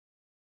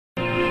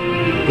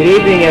Good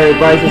evening,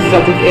 everybody. This is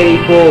Subject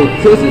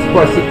 84. This is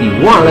part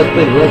 61. Let's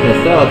play the Legend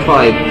of Zelda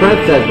Twilight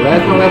Princess.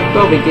 Last time we left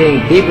off, we're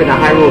getting deeper into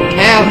Hyrule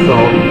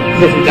Castle.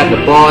 Since we got the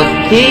boss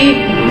key,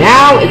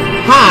 now it's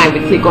time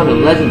to take on the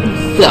legend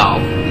himself.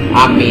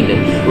 I mean the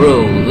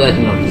true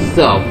legend of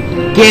himself,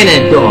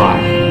 Ganondorf.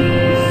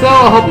 So,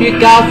 I hope you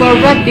guys are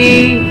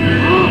ready.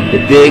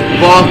 The big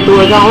boss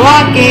door is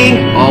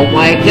unlocking. Oh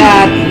my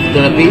god, this is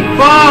gonna be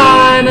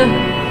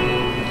fun.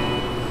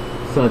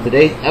 So in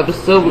today's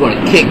episode, we're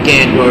going to kick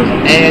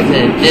Ganondorf's ass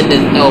and end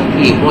this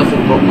LP once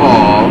and for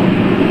all.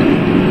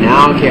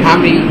 Now I don't care how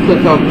many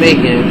clips I'm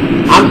making,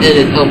 I'm in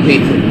this LP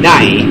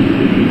tonight.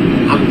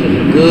 I'm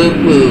in a good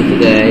mood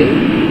today.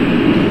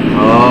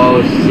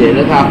 Oh shit,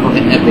 look how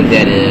fucking epic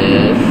that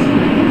is.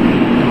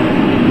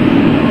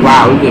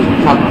 Wow, we're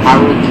on top of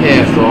Hyrule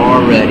Castle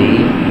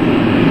already.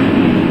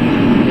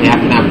 Man, I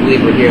cannot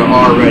believe we're here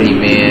already,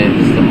 man.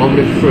 This is the moment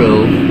of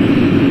truth.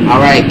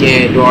 Alright,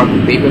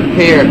 Ganondorf, be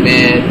prepared,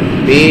 man.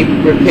 Be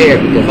prepared,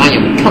 because I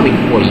am coming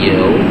for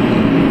you.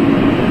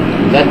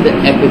 Let the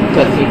epic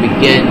cutscene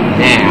begin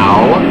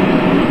now.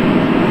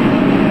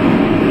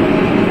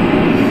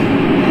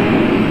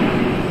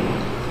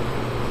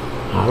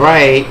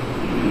 Alright.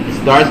 It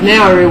starts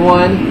now,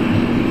 everyone.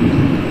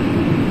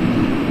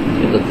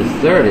 It looks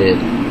deserted.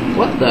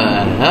 What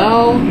the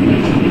hell?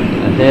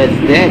 A dead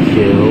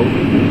statue.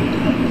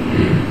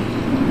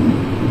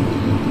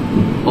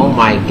 Oh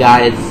my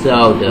god, it's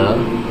Zelda.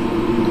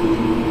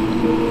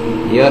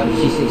 Yep,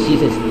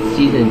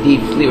 she's in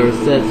deep sleep ever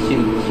since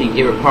she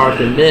gave her power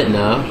to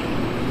Midna.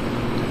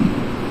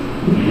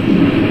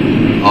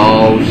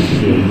 Oh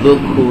shit, look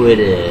who it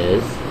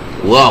is.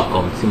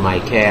 Welcome to my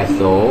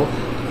castle.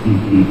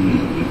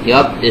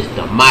 Yep, it's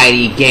the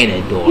mighty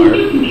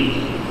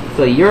Ganondorf.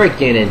 So you're a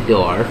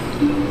Ganondorf.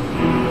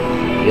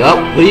 Yep,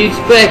 what do you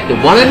expect? The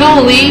one and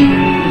only.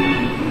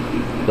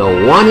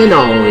 The one and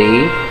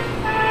only.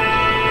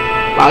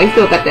 Wow, he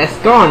still got that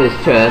scar on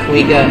his chest when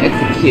he got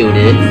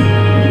executed.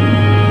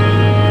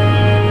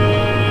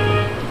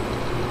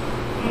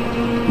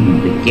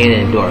 The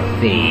Ganondorf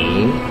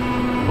theme.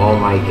 Oh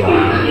my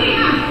god.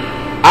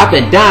 I've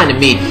been dying to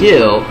meet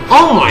you.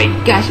 Oh my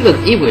gosh, she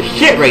looks evil as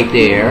shit right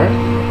there.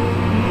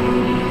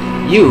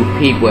 You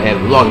people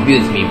have long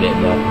abused me,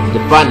 Midna. To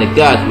define the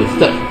gods with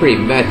such pretty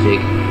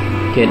magic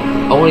can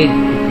only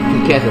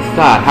cast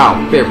aside how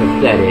very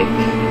pathetic.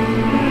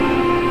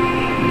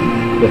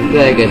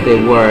 Pathetic as they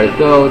were,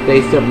 though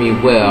they served me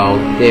well,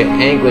 their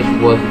anguish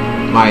was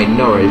my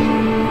nourish.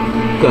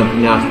 Couldn't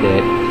pronounce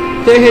that.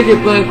 So here's your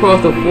blade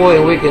across the floor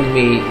and awakened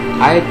me.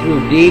 I drew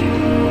deep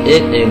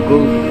in and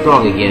grew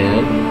strong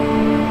again.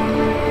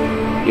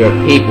 Your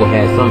people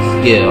had some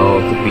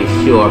skill, to be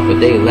sure, but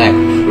they lacked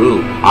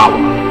true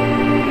power.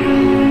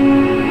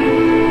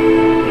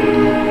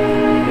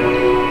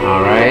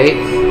 Alright.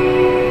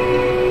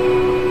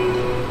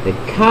 The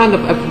kind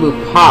of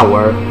absolute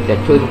power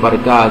that chosen by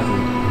the gods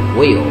is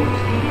willed.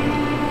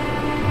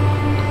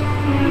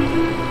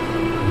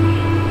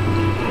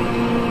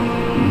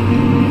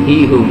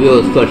 He who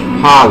wields such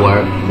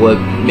power would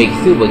make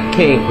super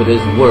king for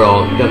this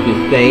world, don't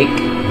you think?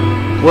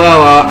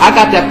 Well, I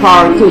got that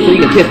power too, so you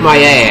can kiss my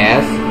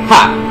ass.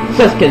 Ha!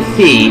 Such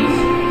conceit.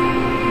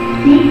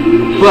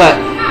 But,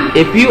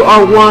 if you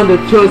are one of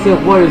the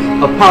chosen warriors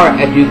of power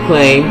as you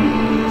claim,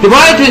 then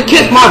why don't you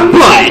kiss my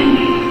butt?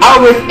 I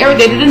will risk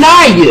everything to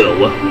deny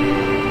you!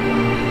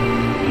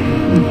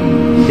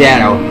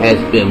 Shadow has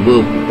been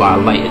moved by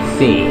light, it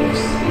seems.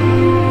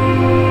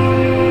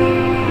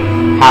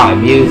 How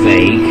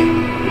amusing.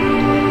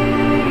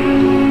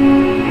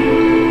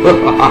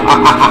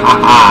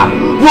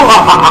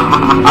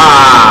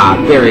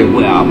 Very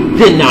well.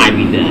 Deny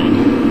me then.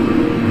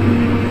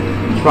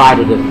 Try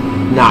to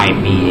deny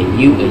me and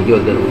you and your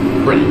little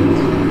friend.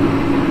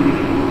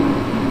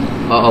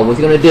 Uh-oh, what's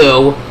he gonna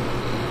do?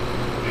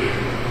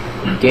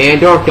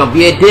 Ganondorf, don't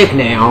be a dick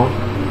now.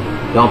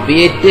 Don't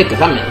be a dick,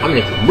 cause I'm in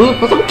the mood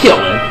for some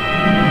killing.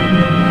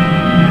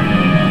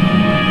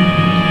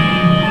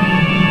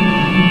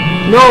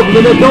 No,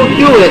 Linda, don't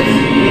do it!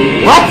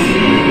 What?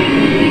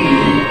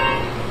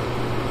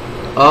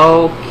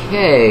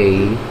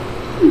 Okay.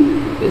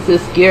 This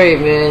is scary,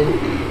 man.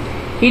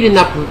 He did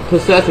not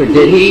possess her,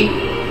 did he?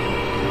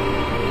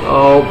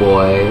 Oh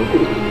boy.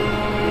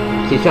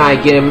 She's trying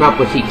to get him up,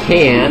 but she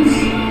can't.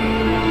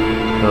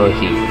 Oh,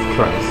 Jesus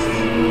Christ.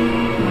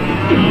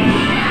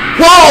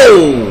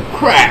 Whoa!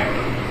 Crap!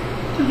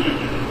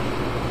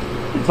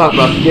 Talk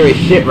about scary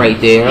shit right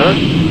there.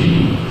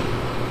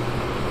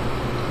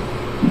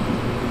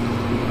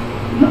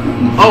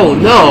 Oh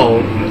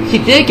no! She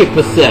did get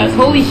possessed!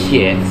 Holy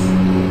shit!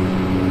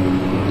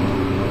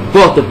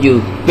 Both of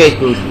you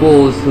faithless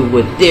fools who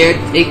would dare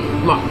take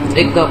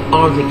up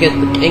arms against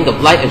the King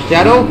of Light and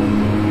Shadow?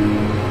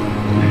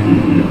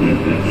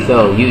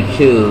 So you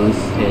choose,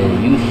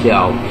 and you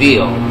shall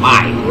feel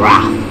my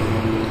wrath.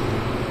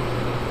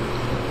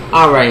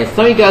 Alright,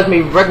 some of you guys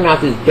may recognize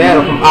this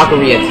battle from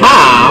Ocarina Of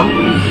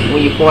Time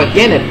when you fought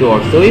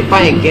Ganondorf. So we're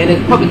fighting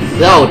Ganondorf's puppet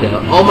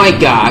Zelda. Oh my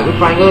god, we're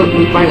fighting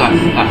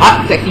a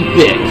hot, sexy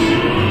bitch.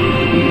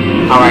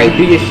 Alright,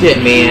 do your shit,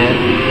 man.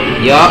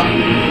 Yup.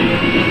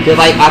 Just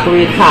like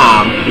Ocarina of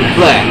Time.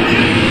 Reflect.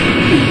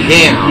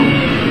 Down.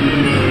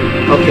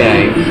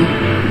 Okay.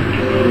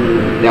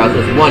 That was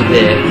just one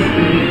hit.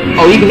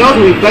 Oh, you can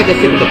also reflect that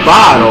shit with the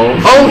bottle.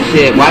 Oh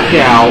shit, watch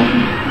out.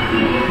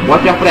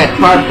 Watch out for that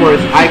Tart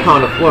Force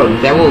icon on the floor.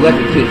 That will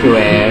electrocute your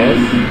ass.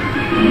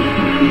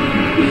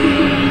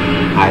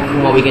 Alright,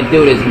 come on, we can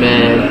do this,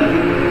 man.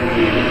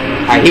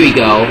 Alright, here we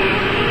go.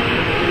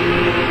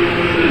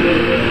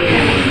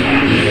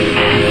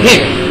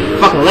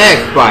 Damn, fucking leg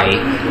spike.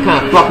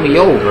 Kinda fucked me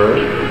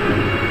over.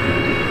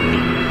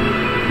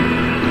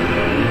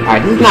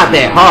 Alright, this is not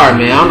that hard,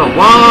 man. I don't know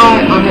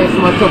why I'm having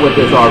so much trouble with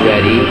this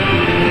already.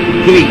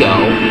 Here we go.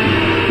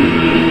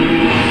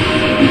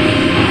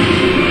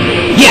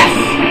 Yes!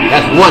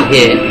 That's one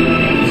hit.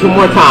 2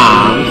 more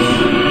times.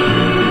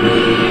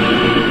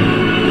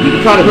 You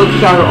can try to hook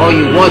shot her all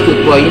you want to,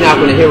 but you're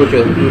not gonna hit with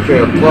your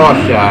claw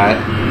shot.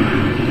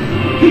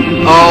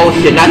 Oh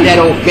shit, not that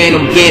old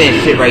Phantom Ganon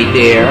shit right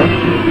there.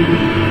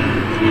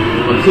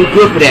 I'm too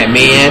good for that,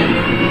 man.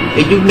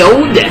 And you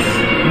know this,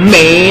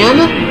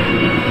 man.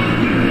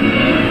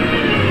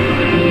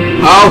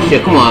 Oh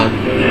shit, come on.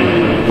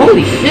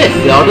 Holy shit,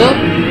 Zelda.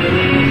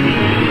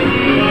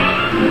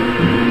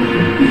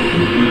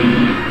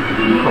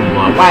 Come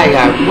on, why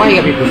you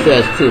gotta be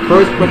possessed too?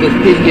 First Princess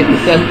Peach gets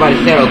possessed by the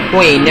Shadow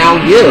Queen, now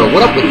you.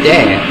 What up with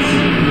that?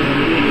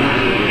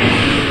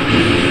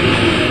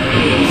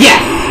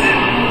 Yes!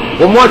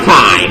 One more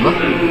time.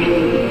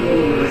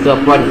 So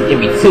far this is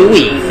gonna be too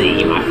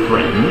easy, my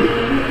friend.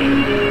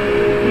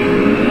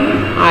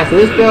 Alright, so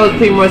this spell is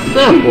pretty much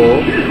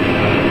simple.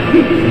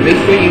 Make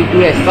sure you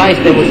do that side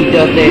step when she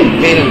does that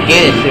Phantom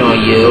Ganon shit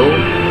on you.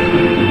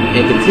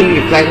 And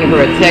continue reflecting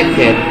her attacks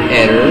at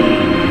her.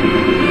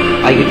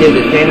 Like you did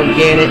with Phantom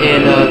Ganon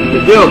and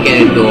the real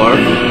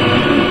Ganondorf.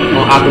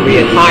 On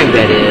Ocarina of Time,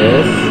 that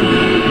is.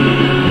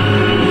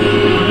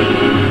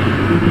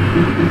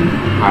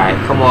 Alright,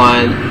 come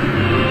on.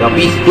 Don't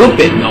be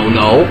stupid, no.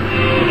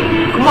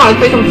 Come on, let's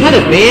play some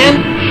tennis,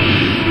 man.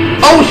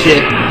 Oh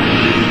shit.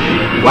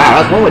 Wow,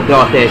 that's one with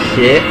off that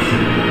shit.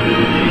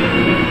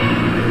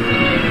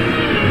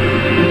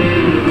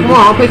 Come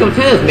on, play some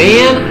tennis,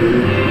 man.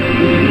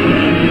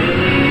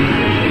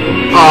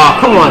 Aw,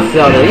 come on,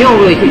 Zelda. You don't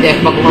really take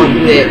that fucking long to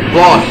do that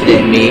ball shit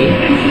at me.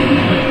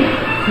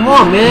 Come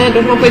on, man.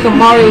 Don't you wanna play some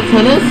Mario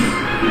tennis?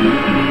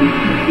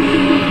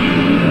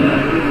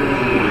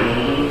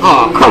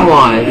 Aw, come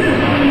on.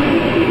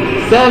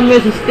 7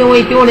 minutes and still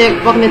ain't doing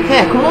that fucking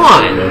attack. Come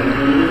on.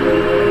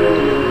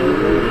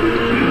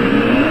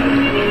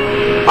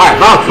 Alright,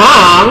 about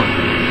time.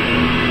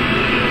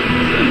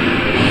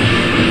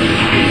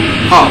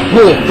 Oh,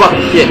 bull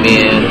fucking shit,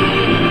 man.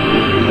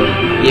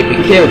 Yeah, be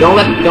careful. Don't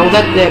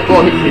let that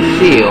ball hit your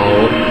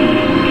shield.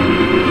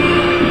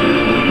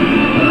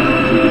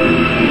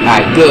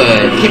 Alright,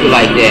 good. Keep it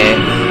like that.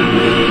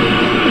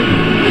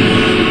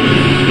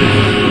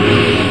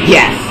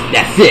 Yes,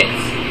 that's it.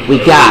 We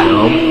got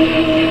him.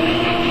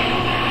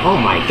 Oh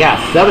my god,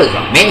 Zelda's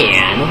a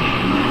man.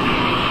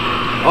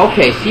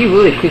 Okay, she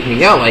really creeped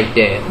me out like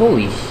that.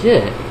 Holy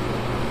shit.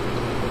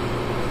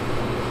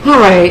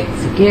 Alright,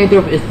 so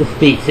Ganondorf is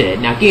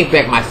defeated. Now give me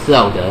back my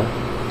Zelda.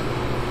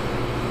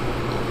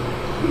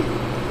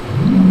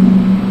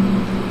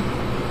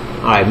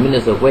 Alright,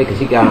 Minna's awake because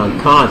she got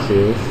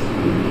unconscious.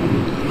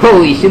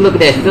 Holy shit, look at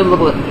that.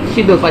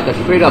 She looks like a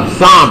straight up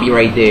zombie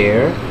right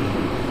there.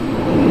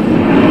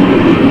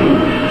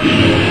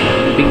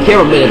 Be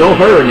careful, Minna, don't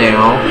hurt her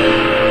now.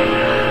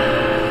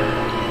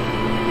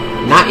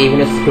 Not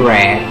even a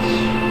scratch.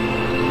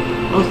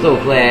 I'm so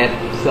glad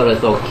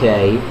Zelda's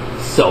okay.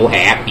 So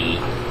happy.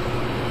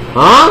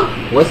 Huh?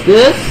 What's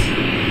this?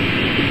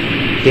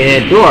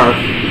 Ganondorf,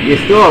 you're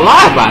still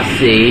alive, I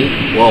see.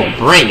 Well,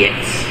 bring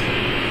it.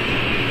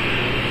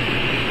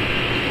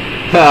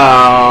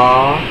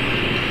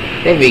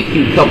 Aww. They make a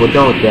cute couple,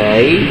 don't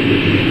they?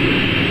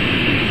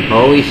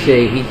 Holy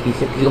shit, he's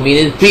gonna be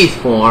in his beast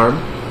form.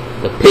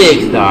 The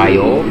pig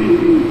style.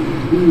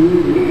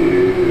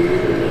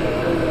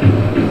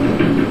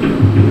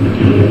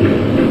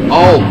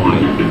 Oh my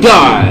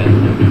god!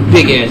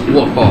 Big ass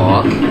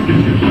warthog.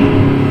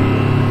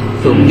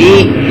 So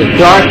meet the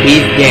Dark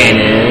Beast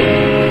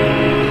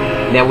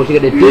Ganon. Now what you're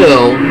gonna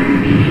do?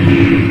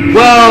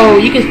 Well,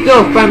 you can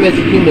still find him as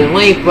a human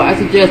length, but I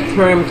suggest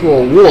turn him to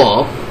a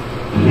wolf.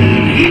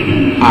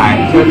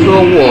 Alright, turn to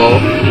a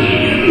wolf.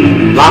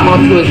 Lock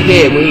onto his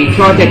head. When you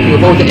charge that, you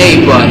hold the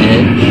A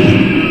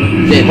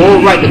button. Then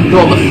hold right to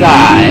throw him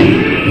aside.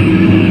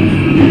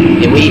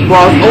 And when he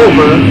falls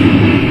over,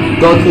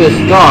 go to his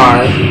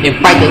scars and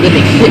fight the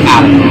living shit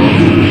out of him.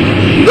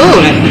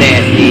 Ooh, that's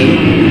nasty.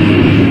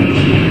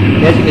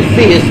 As you can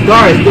see, his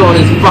scar is still on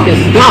his fucking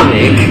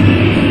stomach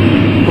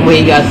from when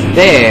he got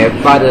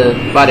stabbed by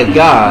the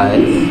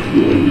gods.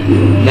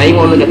 Now you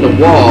want to look at the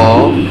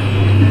wall,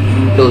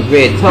 those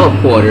red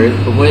teleporters,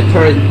 but when it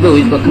turns blue,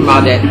 he's gonna come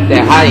out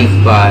that hiding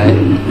spot.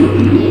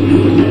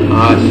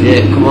 Oh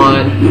shit, come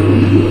on.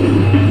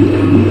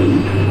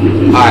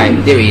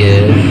 Alright, there he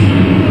is.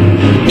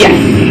 Yes!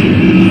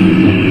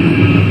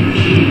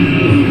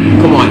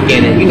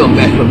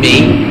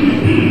 me.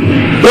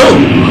 Boom!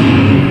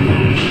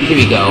 Here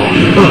we go.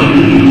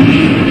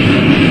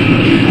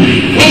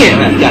 Damn,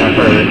 that's gotta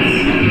hurt.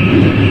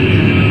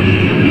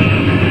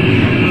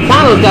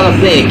 Sano's gotta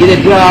say, get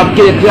a job,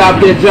 get a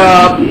job, get a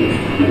job.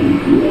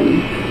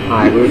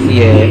 Alright, where's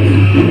he at?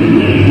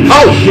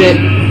 Oh shit!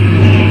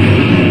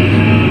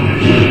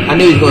 I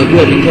knew he was gonna do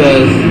it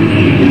because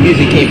the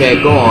music came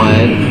back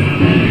on.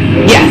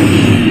 Yes!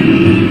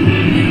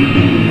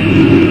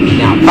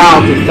 Now,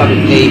 power to suck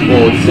his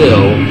A4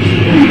 too.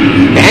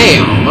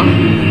 Bam!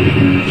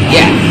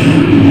 Yes!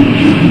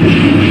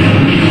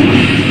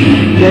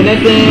 Dun, dun,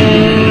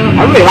 dun.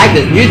 I really like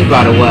this music,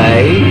 by the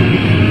way.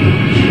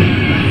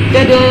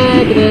 Dun,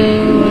 dun, dun,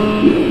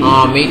 dun.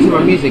 Aw, me too,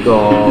 my music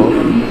off.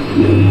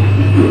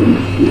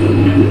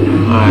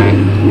 Alright.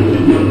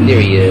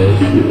 There he is.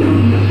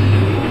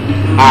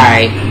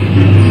 Alright.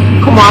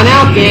 Come on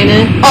out,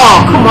 Ganon.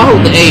 Oh, come on,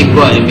 hold the A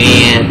button,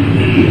 man.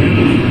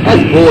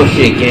 That's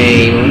bullshit,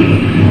 game.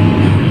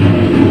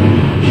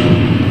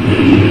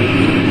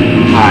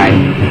 Alright.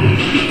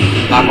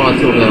 Lock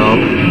onto him.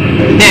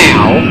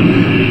 Now.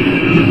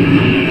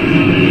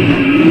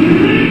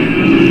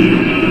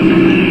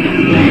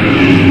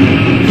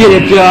 Get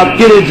a job,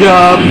 get a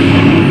job.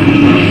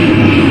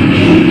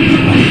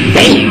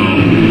 Damn.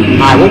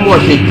 Alright, one more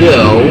should go.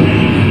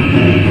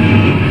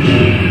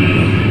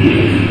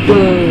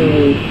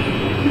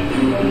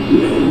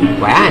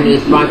 Wow, I knew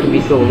this song could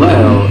be so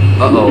loud.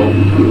 Uh-oh.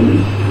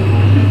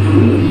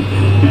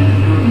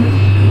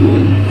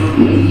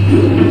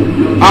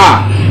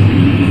 Ah!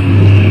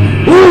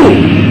 Ooh!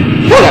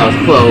 Boy, that was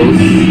close.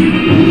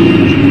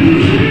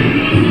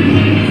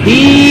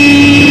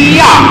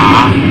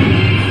 Hee-yah!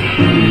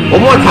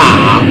 One more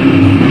time.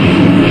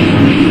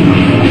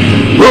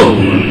 Boom!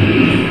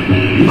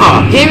 Oh,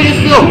 damn it, there's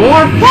still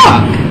more?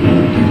 Fuck!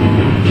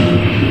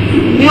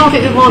 You don't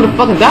take this long to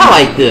fucking die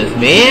like this,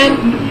 man.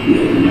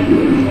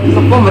 I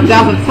fought him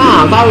 1,000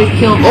 times. I always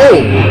kill him. Oh!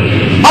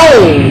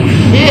 Oh,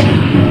 shit!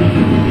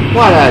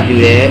 Why did I do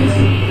that?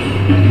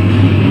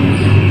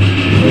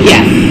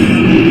 Yes!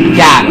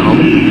 Got him.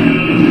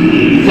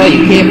 So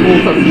you can't fool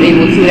something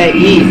able to that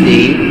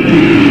easy.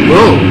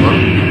 Boom!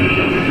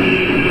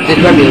 This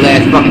better be the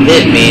last fucking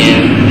hit,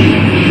 man.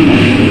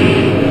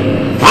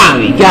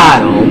 Finally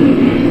got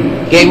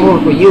him. Game over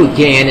for you,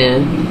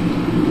 Ganon.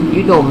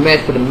 You don't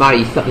mess with the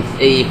mighty suckers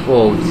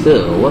A4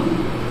 too.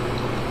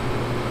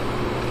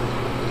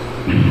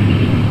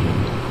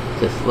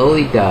 Just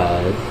slowly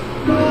dies.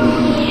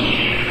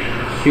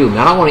 Shoot, man, I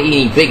don't want to eat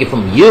any bacon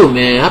from you,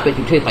 man. I bet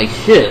you taste like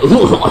shit.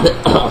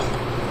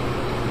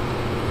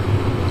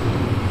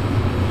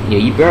 Yeah,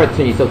 you better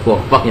turn yourself to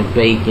a fucking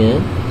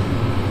bacon.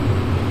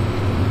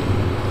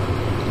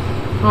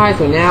 Alright,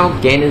 so now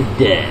Ganon's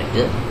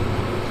dead.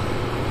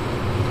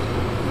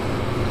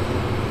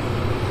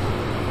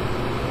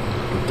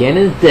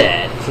 Ganon's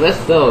dead. So let's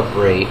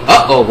celebrate.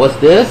 Uh-oh, what's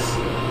this?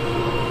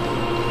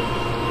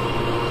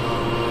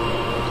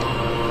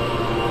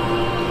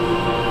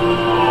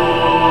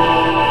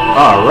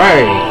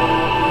 Alright.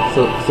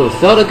 So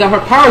Zelda got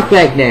her powers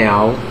back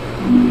now.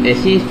 And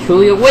she's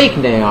truly awake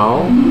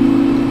now.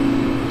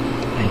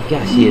 My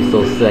God, she is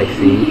so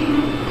sexy.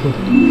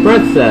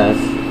 Princess.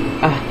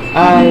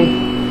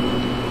 I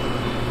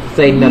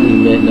say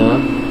nothing, Midna.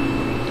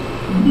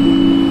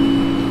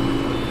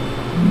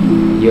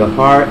 Your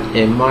heart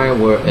and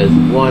mind were as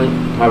one,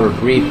 however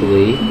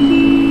briefly.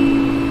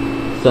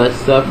 Such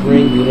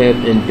suffering you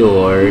have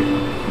endured.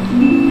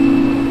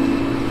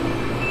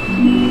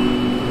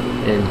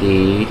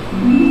 Indeed.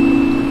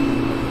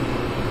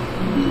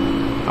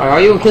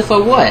 Are you gonna kiss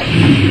or what?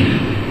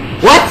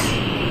 What?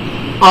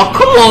 Oh,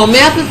 come on,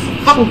 man. This is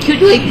fucking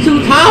killed you like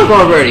 2 times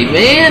already,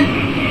 man.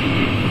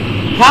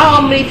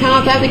 How many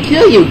times do I have to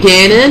kill you,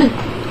 Ganon?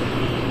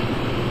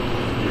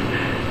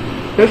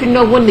 Don't you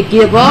know when to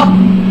give up?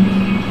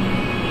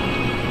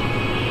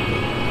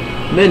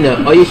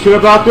 Midna, are you sure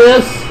about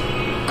this?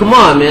 Come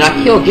on, man. I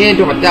killed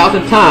Ganondorf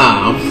 1,000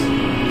 times.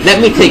 Let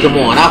me take him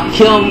on. I'll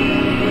kill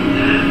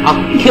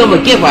him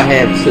again if I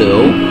have to.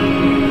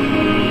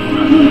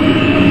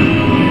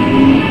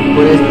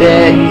 When it's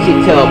dead, she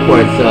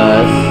teleports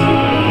us.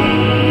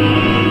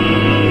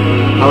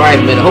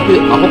 Alright, man. I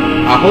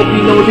hope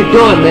you know what you're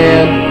doing,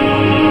 man.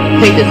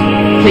 Take this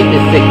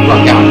sick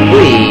fuck out,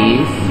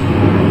 please.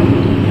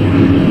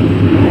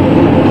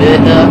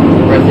 Midna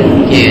versus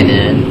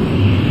Ganon.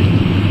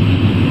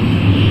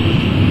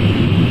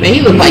 Man, he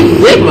looks like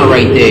Sigma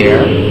right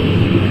there.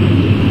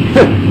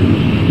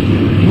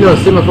 You know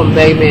Sigma from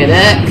Mega Man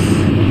X?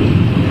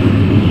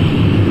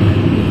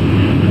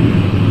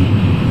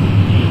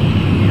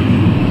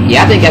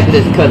 Yeah, I think after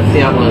this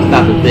cutscene I'm gonna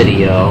stop the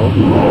video.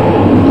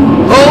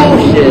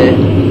 Oh shit!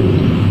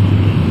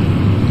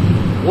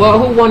 Well,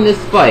 who won this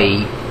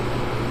fight?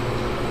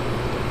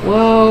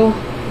 Well,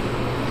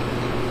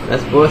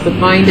 that's for us to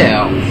find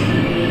out.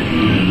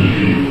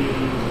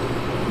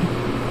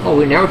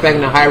 Oh, now we're back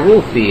in the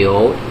Hyrule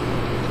field.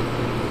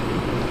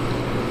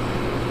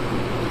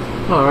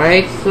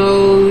 Alright,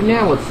 so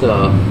now what's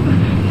up?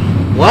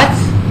 What?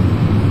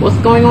 What's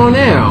going on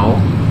now?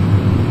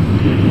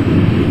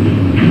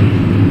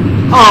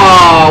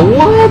 Oh,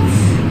 what?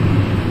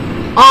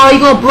 Oh, you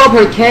gonna blow up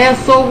her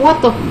castle?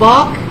 What the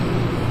fuck?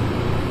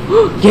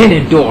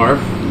 Ganondorf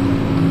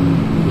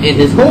and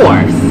his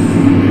horse.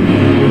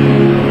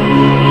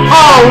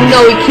 Oh no,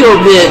 he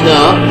killed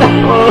Midna.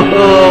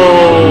 Oh,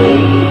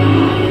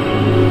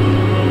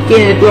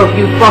 Ganondorf,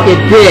 you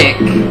fucking dick.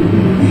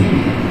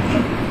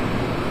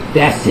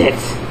 That's it.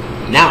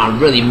 Now I'm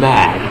really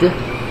mad.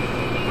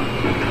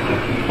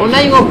 Oh, now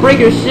you gonna break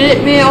your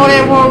shit, man? All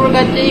that hard work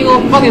I did, you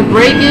gonna fucking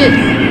break it?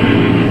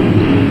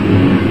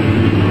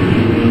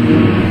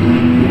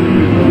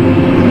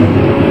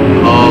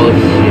 Oh,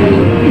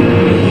 shoot.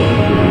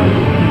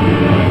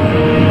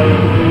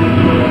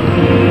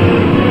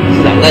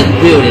 So, let's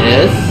do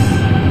this.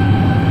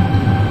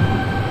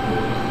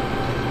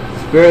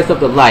 Spirits of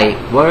the light,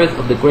 words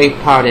of the great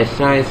power that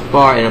shines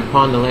far and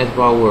upon the lands of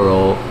our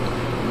world.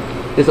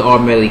 This is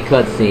automatically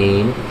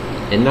cutscene.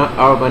 And not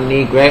all of my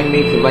need, grab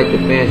me to like the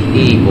banish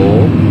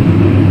evil.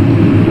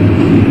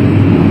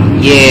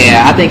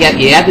 Yeah, I think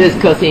after this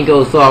cutscene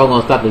goes off, we're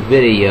gonna stop the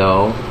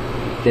video.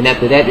 Then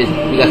after that, we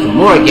got some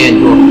more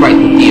Ganondorf fights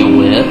to deal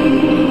with.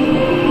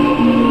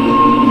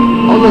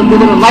 Oh look,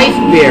 look at the light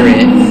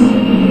spirits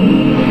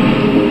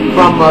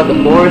from the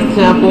Forest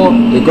Temple,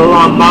 the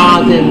Goron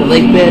Mons, and the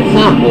Lake Bed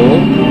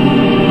Temple.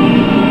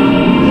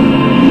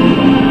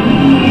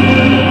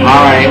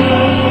 All right,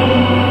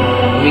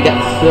 we got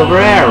the silver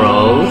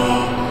arrows.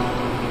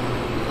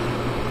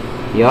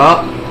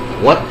 Yup.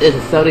 What is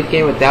a Zelda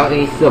game without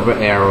any silver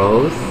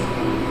arrows?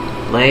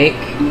 Link.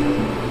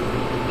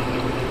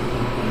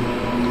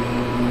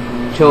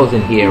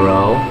 Chosen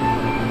hero.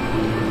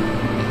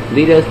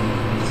 Lead us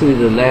to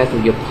the last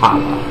of your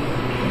power.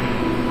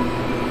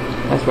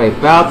 That's right,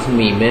 bow to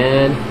me,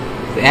 man.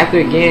 So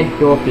after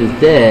Ganondorf is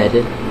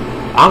dead,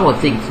 I'm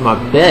gonna take you to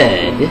my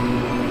bed.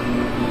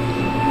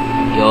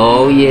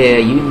 Yo, yeah,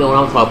 you know what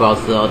I'm talking about,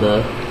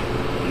 Zelda.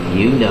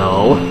 You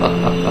know.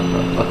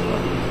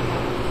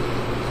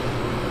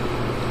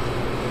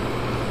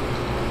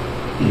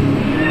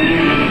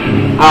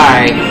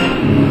 Alright.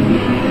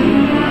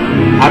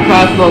 I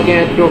try to slow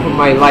Ganondorf with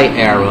my light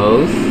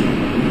arrows.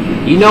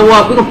 You know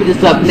what? We're gonna put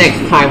this up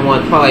next time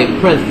on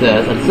Twilight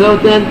Princess. Until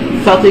then,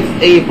 Celtics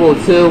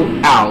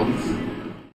 842 out.